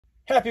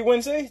Happy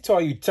Wednesday to all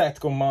you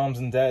tactical moms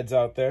and dads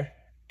out there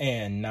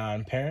and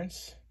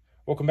non-parents.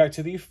 Welcome back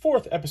to the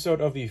fourth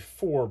episode of the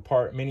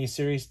four-part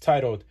mini-series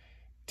titled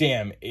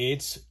Damn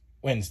It's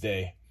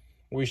Wednesday,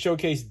 where we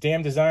showcase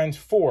Damned Designs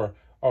 4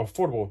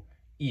 affordable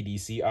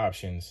EDC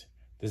options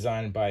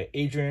designed by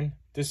Adrian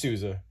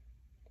D'Souza.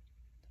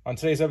 On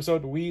today's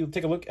episode, we'll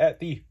take a look at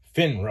the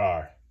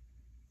Fenrir.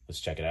 Let's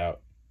check it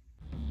out.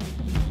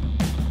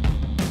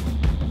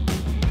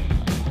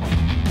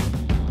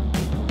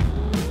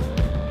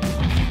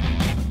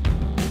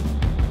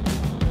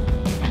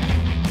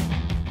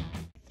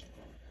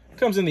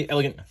 Comes in the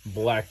elegant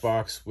black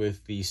box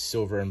with the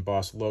silver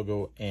embossed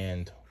logo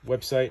and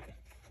website.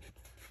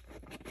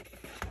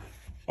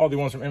 All the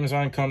ones from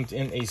Amazon come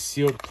in a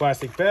sealed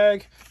plastic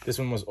bag. This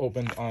one was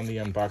opened on the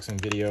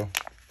unboxing video.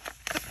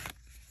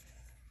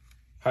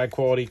 High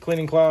quality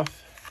cleaning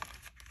cloth.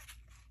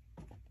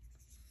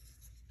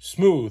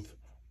 Smooth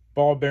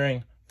ball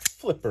bearing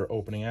flipper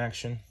opening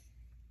action.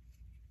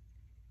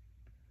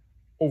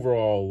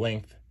 Overall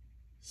length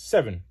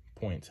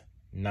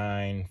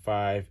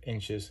 7.95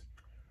 inches.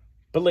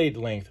 Blade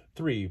length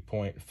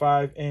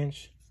 3.5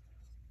 inch.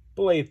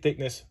 Blade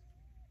thickness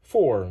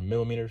 4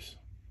 millimeters.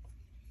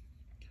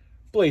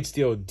 Blade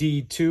steel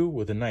D2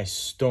 with a nice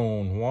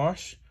stone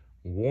wash.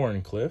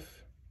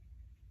 Wharncliffe.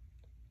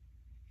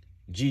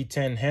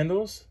 G10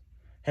 handles.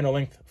 Handle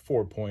length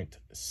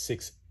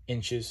 4.6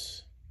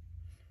 inches.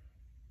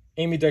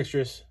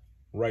 Ambidextrous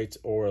right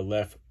or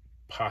left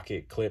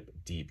pocket clip.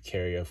 Deep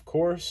carry, of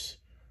course.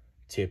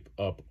 Tip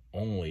up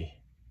only.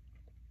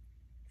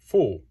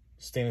 Full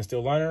stainless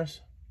steel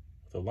liners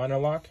with a liner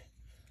lock.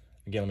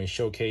 Again, let me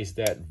showcase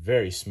that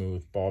very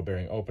smooth ball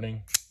bearing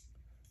opening.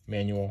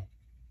 Manual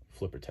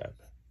flipper tab.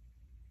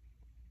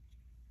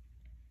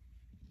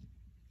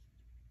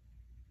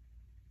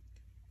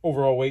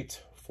 Overall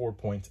weight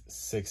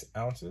 4.6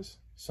 ounces.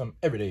 Some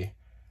everyday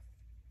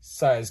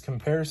size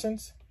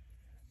comparisons.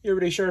 Your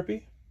everyday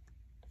Sharpie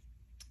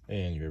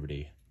and your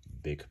everyday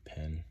big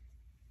pen.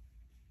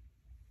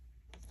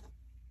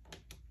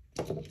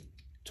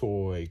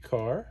 Toy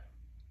car.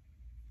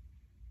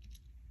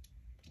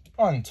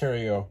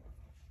 Ontario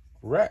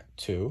Rat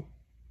 2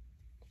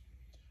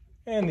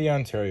 and the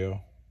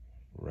Ontario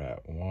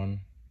Rat 1.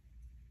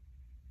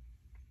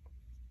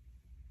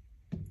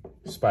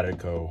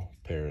 Spyderco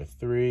Pair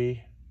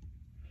 3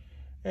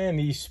 and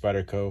the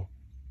Spyderco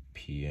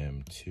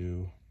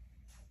PM2.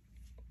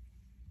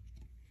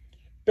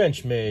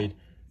 Benchmade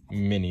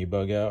Mini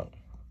Bug Out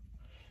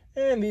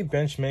and the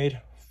Benchmade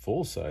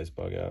Full Size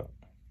Bug Out.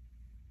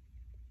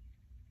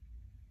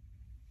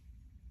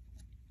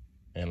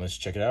 And let's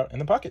check it out in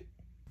the pocket.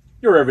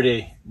 Your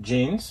everyday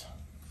jeans.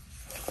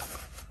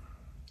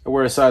 I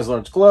wear a size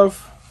large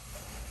glove.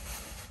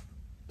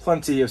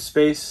 Plenty of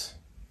space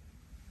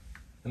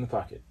in the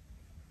pocket.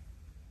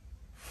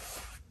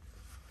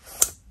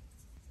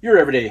 Your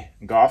everyday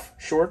golf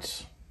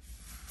shorts.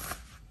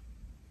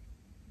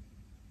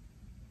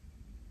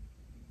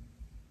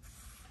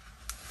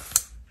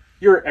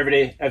 Your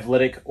everyday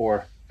athletic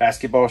or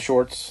basketball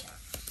shorts.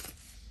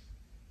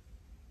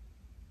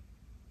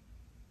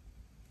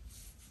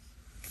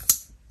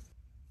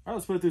 All right,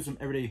 let's put it through some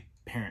everyday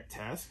parent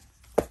tasks.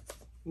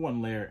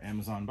 One layer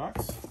Amazon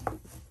box.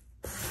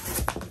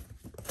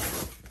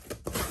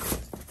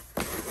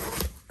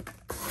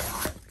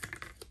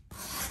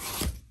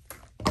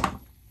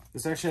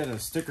 This actually had a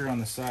sticker on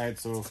the side,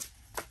 so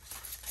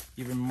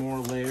even more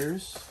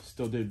layers.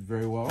 Still did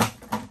very well.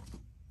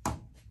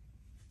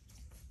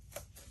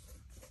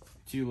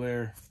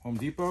 2-layer Home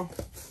Depot.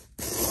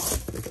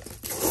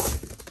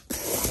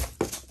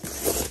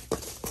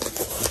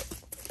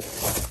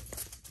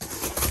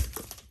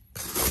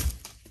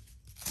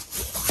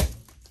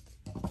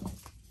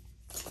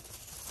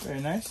 Very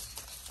nice.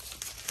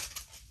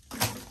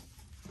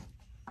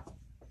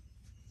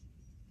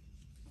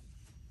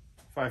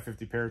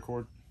 $5.50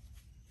 paracord.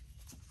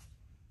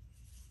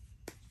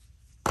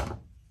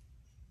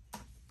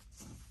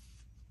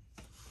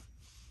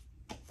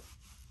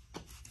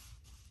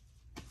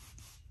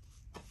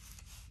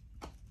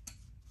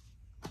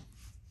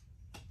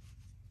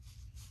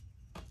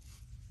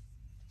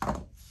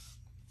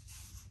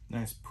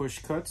 Nice push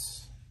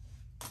cuts.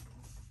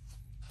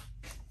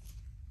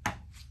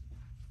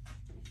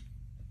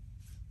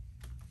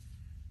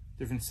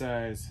 Different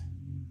size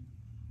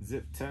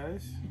zip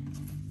ties.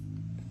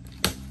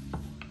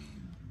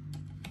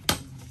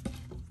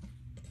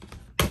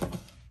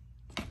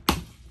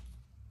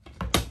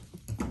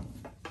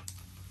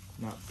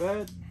 Not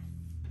bad.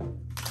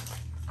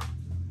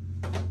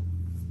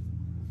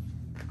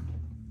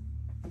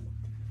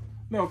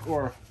 Milk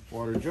or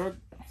water jug.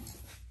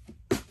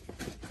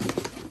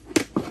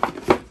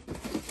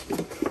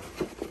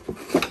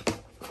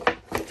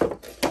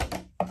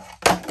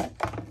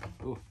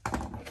 Oh,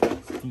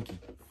 stinky.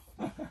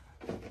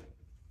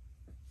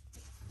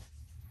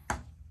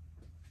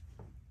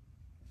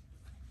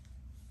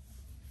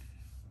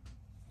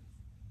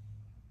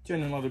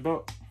 Genuine leather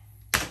belt.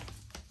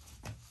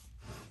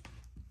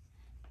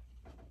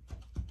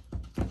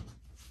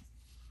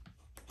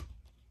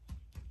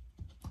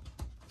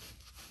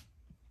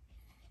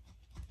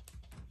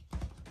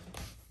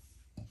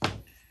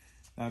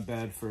 Not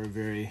bad for a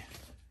very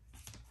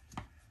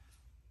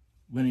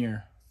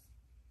linear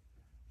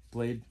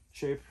blade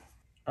shape.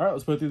 All right,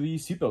 let's put through the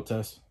seatbelt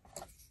test.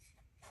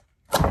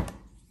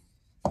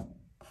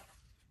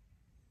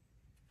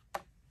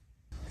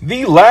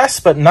 The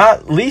last but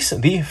not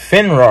least, the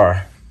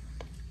Fenrir.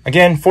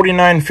 Again,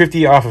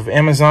 $49.50 off of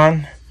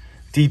Amazon.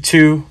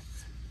 D2,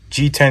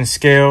 G10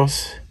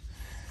 scales.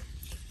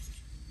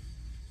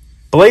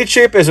 Blade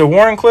shape is a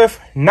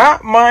Wharncliffe.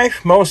 Not my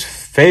most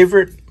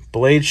favorite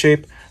blade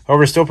shape.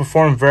 However, still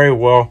performed very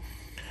well.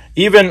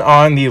 Even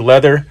on the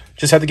leather,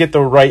 just had to get the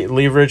right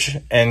leverage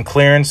and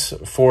clearance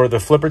for the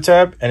flipper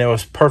tab, and it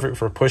was perfect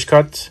for push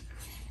cuts.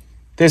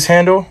 This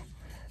handle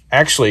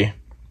actually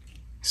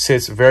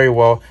sits very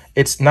well.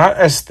 It's not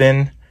as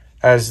thin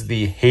as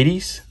the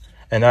Hades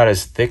and not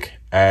as thick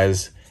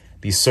as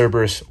the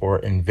Cerberus or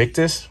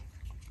Invictus,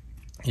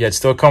 yet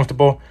still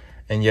comfortable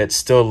and yet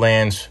still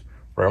lands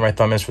right where my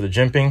thumb is for the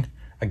jimping.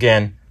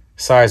 Again,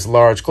 size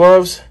large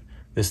gloves.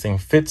 This thing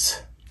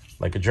fits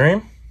like a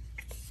dream.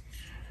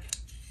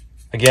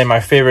 Again, my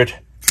favorite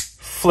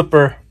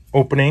flipper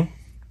opening.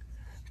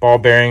 Ball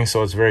bearing,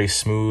 so it's very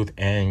smooth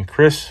and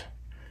crisp.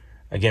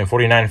 Again,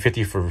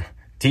 $49.50 for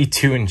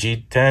D2 and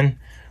G10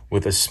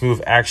 with a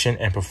smooth action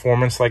and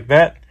performance like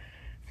that.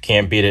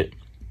 Can't beat it.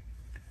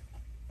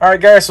 All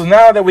right, guys, so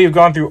now that we've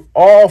gone through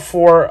all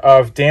 4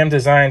 of Damned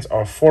Designs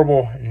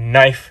affordable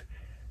knife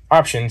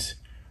options,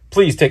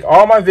 please take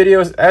all my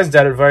videos as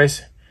dad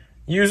advice.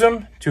 Use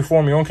them to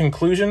form your own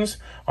conclusions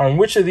on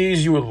which of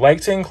these you would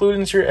like to include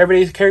into your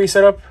everyday carry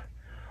setup,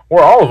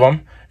 or all of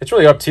them. It's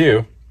really up to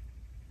you.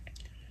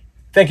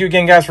 Thank you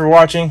again, guys, for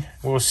watching.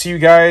 We'll see you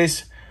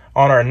guys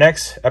on our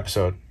next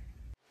episode.